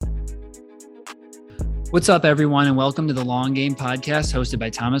What's up, everyone, and welcome to the Long Game Podcast hosted by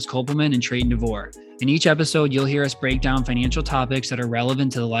Thomas and Treyton DeVore. In each episode, you'll hear us break down financial topics that are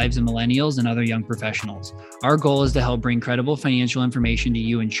relevant to the lives of millennials and other young professionals. Our goal is to help bring credible financial information to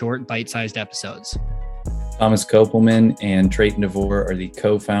you in short, bite-sized episodes. Thomas Kopelman and Treyton DeVore are the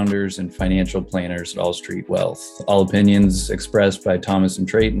co-founders and financial planners at All Street Wealth. All opinions expressed by Thomas and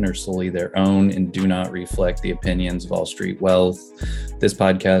Treyton are solely their own and do not reflect the opinions of All Street Wealth. This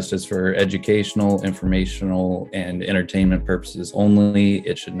podcast is for educational, informational, and entertainment purposes only.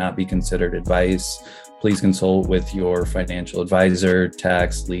 It should not be considered advice. Please consult with your financial advisor,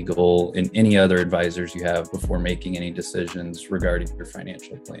 tax, legal, and any other advisors you have before making any decisions regarding your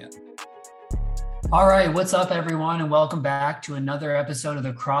financial plan. All right, what's up, everyone, and welcome back to another episode of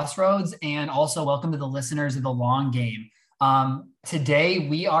The Crossroads, and also welcome to the listeners of The Long Game. Today,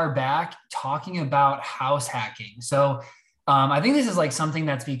 we are back talking about house hacking. So I think this is like something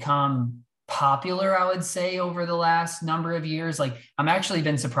that's become popular, I would say, over the last number of years. Like, I'm actually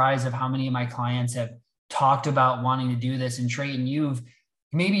been surprised of how many of my clients have talked about wanting to do this. And Treyton,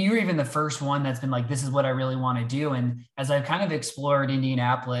 maybe you're even the first one that's been like, this is what I really want to do. And as I've kind of explored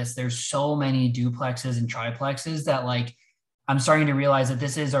Indianapolis, there's so many duplexes and triplexes that like, I'm starting to realize that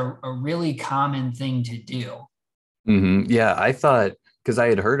this is a really common thing to do. Mm-hmm. Yeah, I thought, because I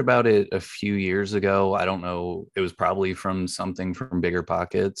had heard about it a few years ago. I don't know, it was probably from something from Bigger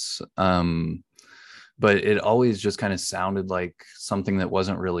Pockets. But it always just kind of sounded like something that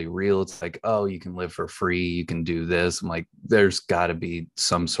wasn't really real. It's like, oh, you can live for free, you can do this. I'm like, there's got to be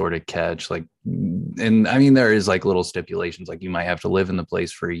some sort of catch. Like, and I mean, there is like little stipulations, like you might have to live in the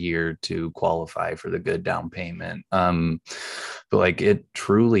place for a year to qualify for the good down payment. But like, it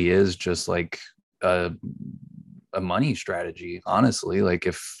truly is just like a money strategy, honestly. Like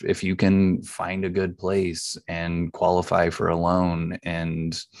if you can find a good place and qualify for a loan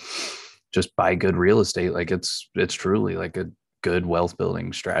and just buy good real estate, like it's truly like a good wealth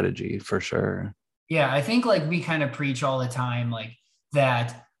building strategy for sure. Yeah, I think like we kind of preach all the time, like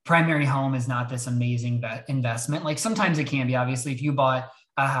that primary home is not this amazing investment. Like sometimes it can be. Obviously, if you bought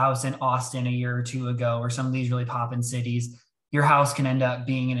a house in Austin a year or two ago, or some of these really poppin' cities, your house can end up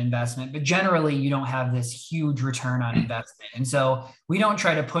being an investment, but generally you don't have this huge return on investment. And so we don't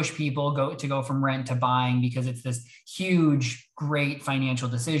try to push people to go from rent to buying because it's this huge, great financial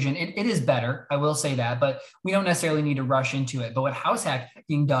decision. It is better, I will say that, but we don't necessarily need to rush into it. But what house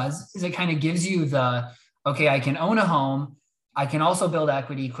hacking does is it kind of gives you okay, I can own a home. I can also build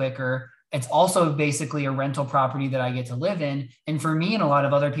equity quicker. It's also basically a rental property that I get to live in. And for me and a lot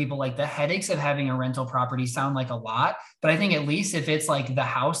of other people, like the headaches of having a rental property sound like a lot, but I think at least if it's like the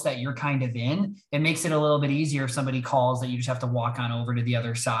house that you're kind of in, it makes it a little bit easier if somebody calls that you just have to walk on over to the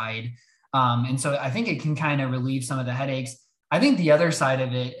other side. And so I think it can kind of relieve some of the headaches. I think the other side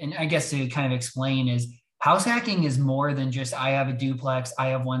of it, and I guess to kind of explain, is house hacking is more than just I have a duplex, I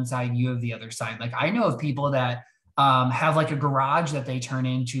have one side, you have the other side. Like I know of people that have like a garage that they turn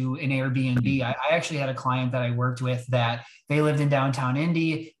into an Airbnb. I actually had a client that I worked with that they lived in downtown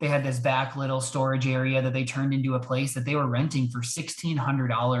Indy. They had this back little storage area that they turned into a place that they were renting for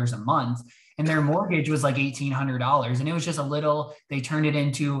 $1,600 a month. And their mortgage was like $1,800. And it was just they turned it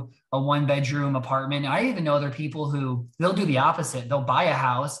into a 1-bedroom apartment. I even know other people who they'll do the opposite. They'll buy a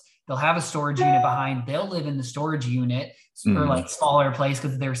house, they'll have a storage unit behind, they'll live in the storage unit or like smaller place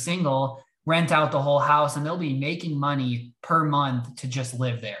because they're single, rent out the whole house, and they'll be making money per month to just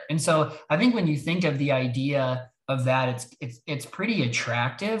live there. And so I think when you think of the idea of that, it's pretty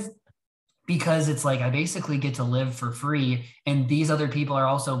attractive because it's like, I basically get to live for free. And these other people are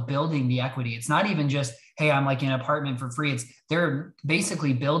also building the equity. It's not even just, hey, I'm like in an apartment for free. They're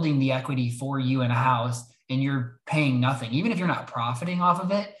basically building the equity for you in a house and you're paying nothing. Even if you're not profiting off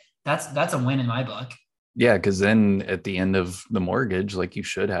of it, that's a win in my book. Yeah, because then at the end of the mortgage, like you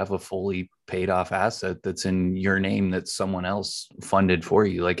should have a fully paid off asset that's in your name that someone else funded for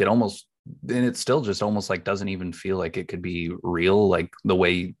you. Like it still just almost like doesn't even feel like it could be real, like the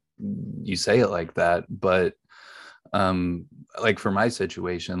way you say it like that. But like for my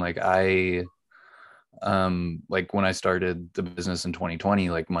situation, like like when I started the business in 2020,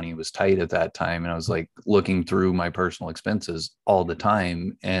 like money was tight at that time. And I was like looking through my personal expenses all the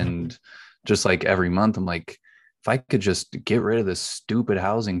time. And just like every month, I'm like, if I could just get rid of this stupid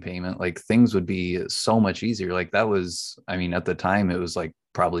housing payment, like things would be so much easier. Like that was, I mean, at the time it was like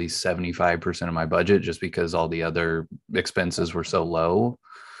probably 75% of my budget just because all the other expenses were so low.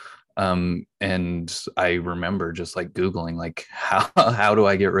 And I remember just like Googling, like, how do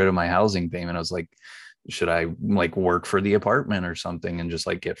I get rid of my housing payment? I was like, should I like work for the apartment or something and just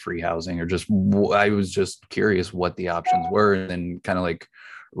like get free housing, or just, I was just curious what the options were, and then kind of like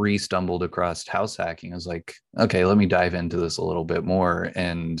re-stumbled across house hacking. I was like, okay, let me dive into this a little bit more.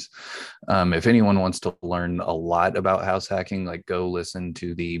 And if anyone wants to learn a lot about house hacking, like go listen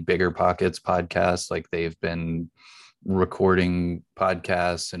to the Bigger Pockets podcast. Like they've been recording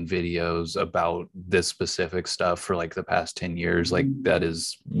podcasts and videos about this specific stuff for like the past 10 years. Like that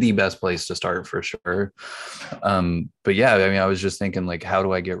is the best place to start for sure. But yeah, I mean, I was just thinking like, how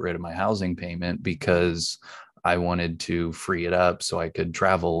do I get rid of my housing payment? Because I wanted to free it up so I could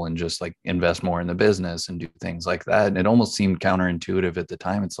travel and just like invest more in the business and do things like that. And it almost seemed counterintuitive at the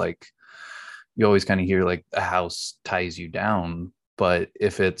time. It's like, you always kind of hear like a house ties you down, but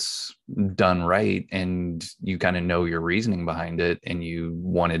if it's done right and you kind of know your reasoning behind it and you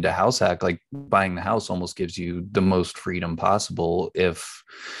wanted to house hack, like buying the house almost gives you the most freedom possible if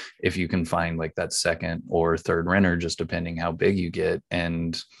you can find like that second or third renter, just depending how big you get,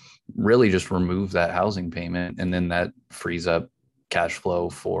 and really just remove that housing payment. And then that frees up cash flow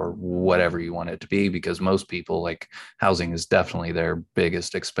for whatever you want it to be, because most people, like, housing is definitely their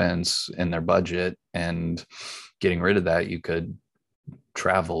biggest expense in their budget, and getting rid of that, you could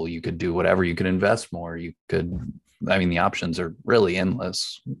travel, you could do whatever, you could invest more, you could, I mean, the options are really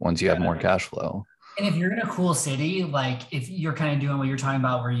endless once you have more cash flow. And if you're in a cool city, like if you're kind of doing what you're talking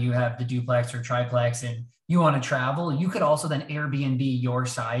about, where you have the duplex or triplex and you want to travel, you could also then Airbnb your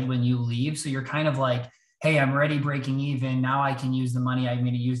side when you leave. So you're kind of like, hey, I'm already breaking even. Now I can use the money I'm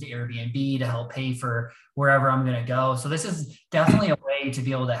going to use the Airbnb to help pay for wherever I'm going to go. So this is definitely a way to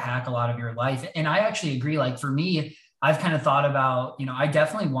be able to hack a lot of your life. And I actually agree. Like for me, I've kind of thought about, I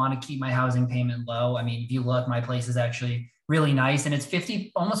definitely want to keep my housing payment low. I mean, if you look, my place is actually really nice, and it's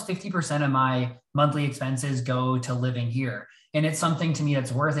almost 50% of my monthly expenses go to living here. And it's something to me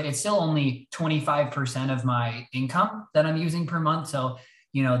that's worth it. It's still only 25% of my income that I'm using per month. So,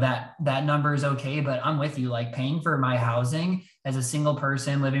 that number is okay, but I'm with you. Like paying for my housing as a single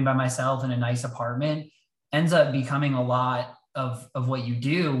person living by myself in a nice apartment ends up becoming a lot of what you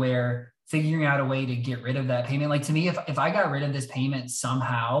do, where figuring out a way to get rid of that payment. Like to me, if I got rid of this payment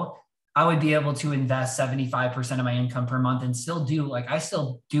somehow, I would be able to invest 75% of my income per month and still do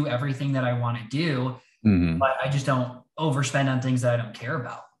everything that I want to do, but I just don't overspend on things that I don't care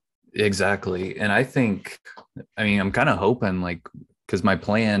about. Exactly. And I think, I'm kind of hoping, like, because my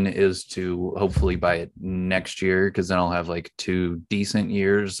plan is to hopefully buy it next year, because then I'll have like 2 decent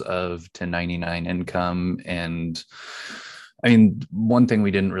years of 1099 income. And one thing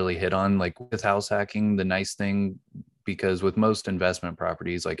we didn't really hit on, like with house hacking, the nice thing, because with most investment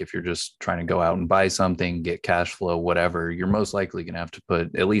properties, like if you're just trying to go out and buy something, get cash flow, whatever, you're most likely going to have to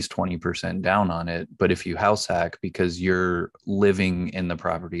put at least 20% down on it. But if you house hack, because you're living in the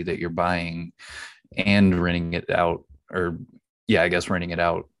property that you're buying and renting it out, renting it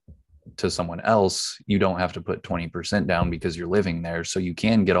out to someone else, you don't have to put 20% down because you're living there. So you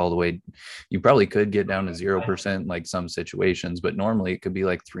can get all the way, you probably could get down to 0%, like some situations, but normally it could be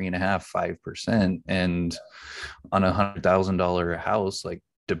like 3.5%, 5%. And on $100,000 house, like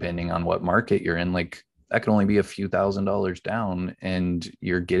depending on what market you're in, like that could only be a few $1,000s down, and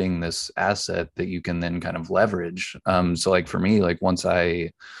you're getting this asset that you can then kind of leverage. So like for me, like once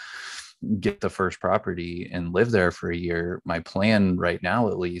I get the first property and live there for a year, my plan right now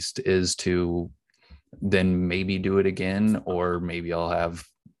at least is to then maybe do it again, or maybe I'll have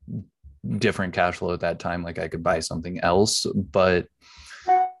different cash flow at that time, like I could buy something else, but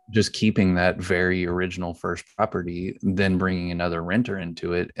just keeping that very original first property, then bringing another renter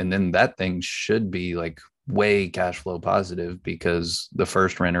into it, and then that thing should be like way cash flow positive, because the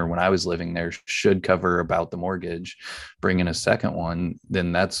first renter when I was living there should cover about the mortgage. Bring in a second one,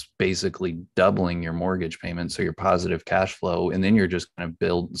 then that's basically doubling your mortgage payment, so you're positive cash flow, and then you're just kind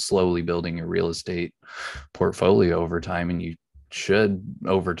of slowly building your real estate portfolio over time, and you should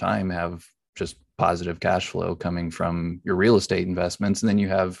over time have just positive cash flow coming from your real estate investments. And then you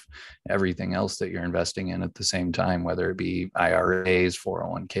have everything else that you're investing in at the same time, whether it be IRAs,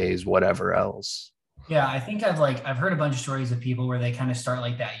 401ks, whatever else. Yeah, I think I've heard a bunch of stories of people where they kind of start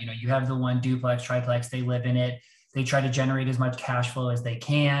like that. You have the one duplex, triplex, they live in it. They try to generate as much cash flow as they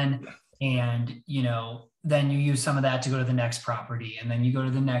can. And, then you use some of that to go to the next property, and then you go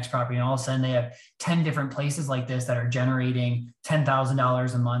to the next property, and all of a sudden they have 10 different places like this that are generating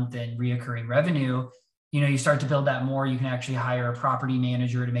 $10,000 a month in reoccurring revenue. You start to build that more. You can actually hire a property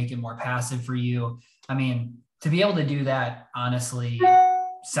manager to make it more passive for you. To be able to do that, honestly,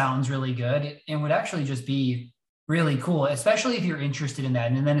 sounds really good and would actually just be really cool, especially if you're interested in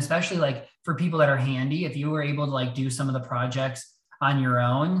that. And then especially like for people that are handy, if you were able to like do some of the projects on your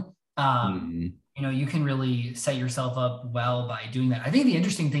own, you can really set yourself up well by doing that. I think the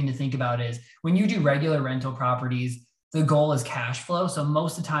interesting thing to think about is when you do regular rental properties, the goal is cash flow. So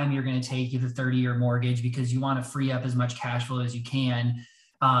most of the time you're going to take the 30-year mortgage because you want to free up as much cash flow as you can.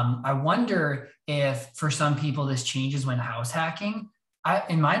 I wonder if for some people this changes when house hacking.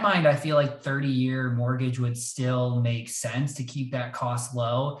 In my mind, I feel like 30-year mortgage would still make sense to keep that cost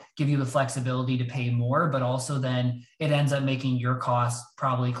low, give you the flexibility to pay more, but also then it ends up making your costs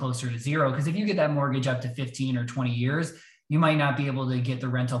probably closer to zero. Because if you get that mortgage up to 15 or 20 years, you might not be able to get the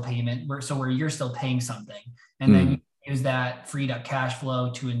rental payment where you're still paying something. And then you use that freed up cash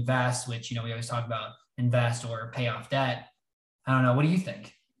flow to invest, which, we always talk about invest or pay off debt. I don't know. What do you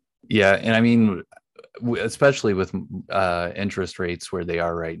think? Yeah. And I mean, especially with interest rates where they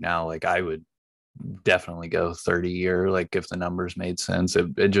are right now, like I would definitely go 30-year, like if the numbers made sense.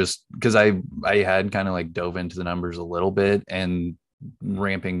 It just, because I had kind of like dove into the numbers a little bit, and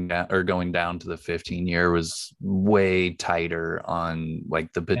ramping down or going down to the 15-year was way tighter on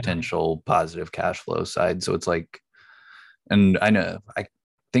like the potential positive cash flow side. So it's like, and I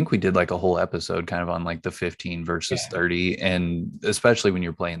think we did like a whole episode kind of on like the 15 versus 30, and especially when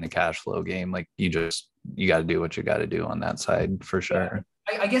you're playing the cash flow game, like you got to do what you got to do on that side for sure.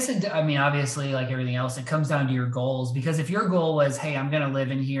 I guess obviously, like everything else, it comes down to your goals, because if your goal was, hey, I'm going to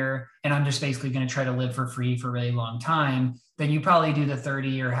live in here and I'm just basically going to try to live for free for a really long time, then you probably do the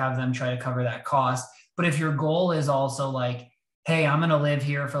 30 or have them try to cover that cost. But if your goal is also like, hey, I'm going to live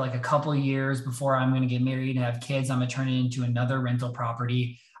here for like a couple of years before I'm going to get married and have kids, I'm going to turn it into another rental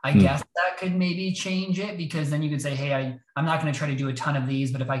property, I guess that could maybe change it, because then you could say, hey, I'm not going to try to do a ton of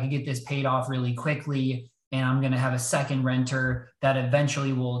these, but if I could get this paid off really quickly and I'm going to have a second renter that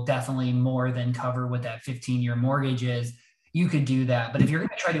eventually will definitely more than cover what that 15-year mortgage is, you could do that. But if you're going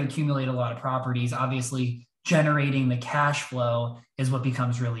to try to accumulate a lot of properties, obviously generating the cash flow is what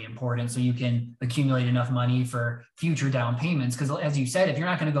becomes really important. So you can accumulate enough money for future down payments. Because as you said, if you're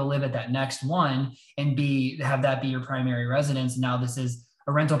not going to go live at that next one and have that be your primary residence, now this is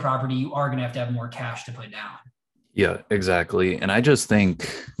a rental property, you are going to have more cash to put down. Yeah, exactly. And I just think,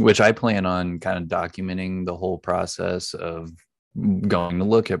 which I plan on kind of documenting the whole process of going to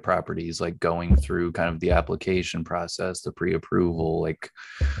look at properties, like going through kind of the application process, the pre-approval, like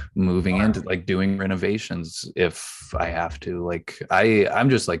moving into like doing renovations if I have to. Like I'm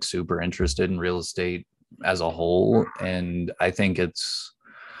just like super interested in real estate as a whole. And I think it's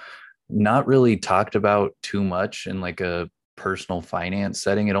not really talked about too much in like a personal finance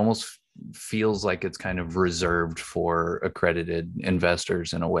setting. It almost feels like it's kind of reserved for accredited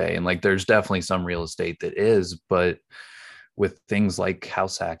investors in a way. And like there's definitely some real estate that is, but with things like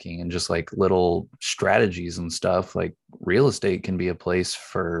house hacking and just like little strategies and stuff, like real estate can be a place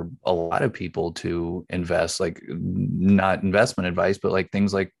for a lot of people to invest, like not investment advice, but like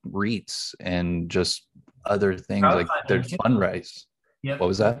things like REITs and just other things like there's fundraise. Yep. What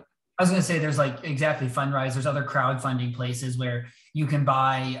was that? I was going to say there's like exactly fundraise. There's other crowdfunding places where you can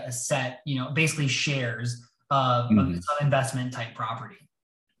buy a set, basically shares of some investment type property.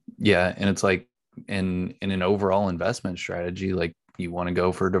 Yeah. And it's like in an overall investment strategy, like you want to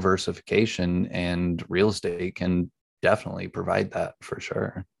go for diversification, and real estate can definitely provide that for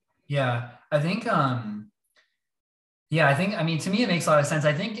sure. Yeah. I think, I mean, to me, it makes a lot of sense.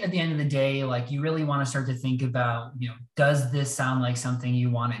 I think at the end of the day, like you really want to start to think about, does this sound like something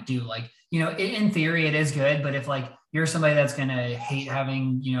you want to do? Like, in theory, it is good, but if like you're somebody that's going to hate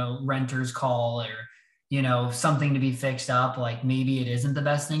having, renters call or, something to be fixed up, like maybe it isn't the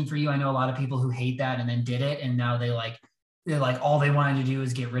best thing for you. I know a lot of people who hate that and then did it, and now they're like all they wanted to do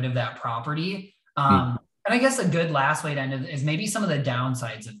is get rid of that property. And I guess a good last way to end it is maybe some of the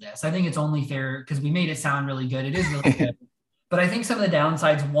downsides of this. I think it's only fair because we made it sound really good. It is really good. But I think some of the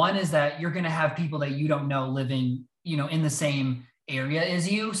downsides, one is that you're going to have people that you don't know living, in the same area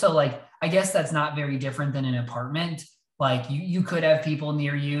as you. So like, I guess that's not very different than an apartment. Like you could have people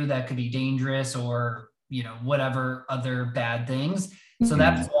near you that could be dangerous or, whatever other bad things. So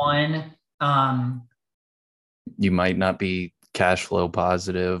that's one. You might not be cash flow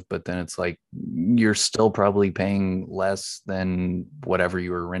positive, but then it's like you're still probably paying less than whatever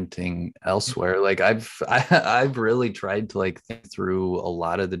you were renting elsewhere. Like I've really tried to like think through a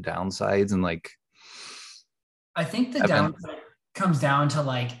lot of the downsides, and like I think the downside comes down to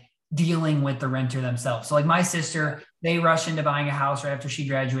like dealing with the renter themselves. So like my sister, they rushed into buying a house right after she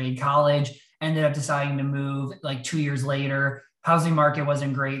graduated college, ended up deciding to move like 2 years later. Housing market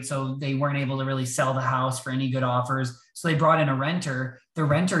wasn't great, so they weren't able to really sell the house for any good offers. So they brought in a renter. The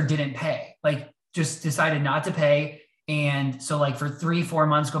renter didn't pay, like just decided not to pay. And so like for 3-4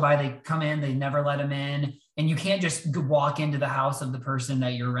 months go by, they come in, they never let them in. And you can't just walk into the house of the person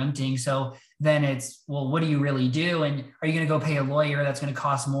that you're renting. So then it's, well, what do you really do? And are you going to go pay a lawyer that's going to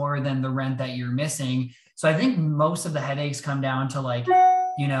cost more than the rent that you're missing? So I think most of the headaches come down to like,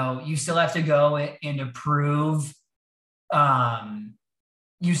 you still have to go and approve.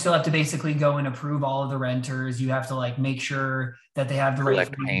 You still have to basically go and approve all of the renters. You have to like make sure that they have the right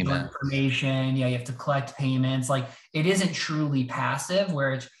information. Yeah, you have to collect payments. Like it isn't truly passive,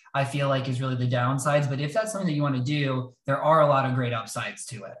 which I feel like is really the downsides. But if that's something that you want to do, there are a lot of great upsides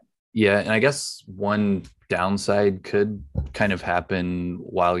to it. Yeah, and I guess one downside could kind of happen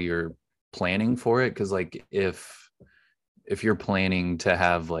while you're planning for it, because like if you're planning to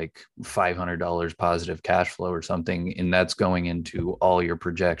have like $500 positive cash flow or something, and that's going into all your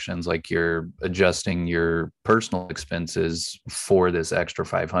projections, like you're adjusting your personal expenses for this extra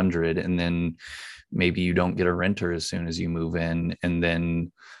 500, and then maybe you don't get a renter as soon as you move in, and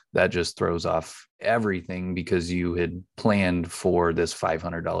then that just throws off everything because you had planned for this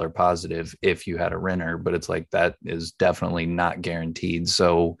 $500 positive if you had a renter, but it's like that is definitely not guaranteed.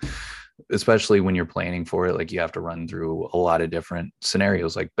 So especially when you're planning for it, like you have to run through a lot of different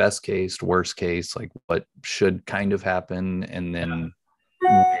scenarios, like best case, worst case, like what should kind of happen, and then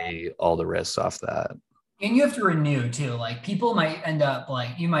weigh all the risks off that. And you have to renew too. Like people might end up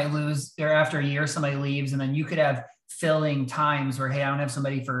like, you might lose there after a year, somebody leaves, and then you could have filling times where, hey, I don't have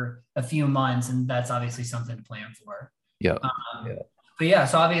somebody for a few months. And that's obviously something to plan for. Yeah. But yeah,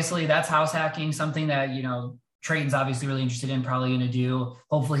 so obviously that's house hacking, something that, Treyton's obviously really interested in, probably going to do.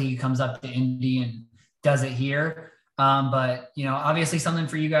 Hopefully he comes up to Indy and does it here. But, obviously something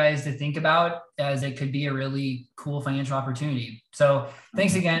for you guys to think about, as it could be a really cool financial opportunity. So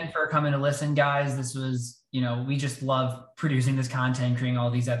thanks again for coming to listen, guys. This was, we just love producing this content, creating all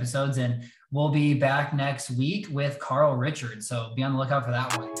these episodes, and we'll be back next week with Carl Richards. So be on the lookout for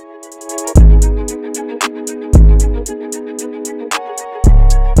that one.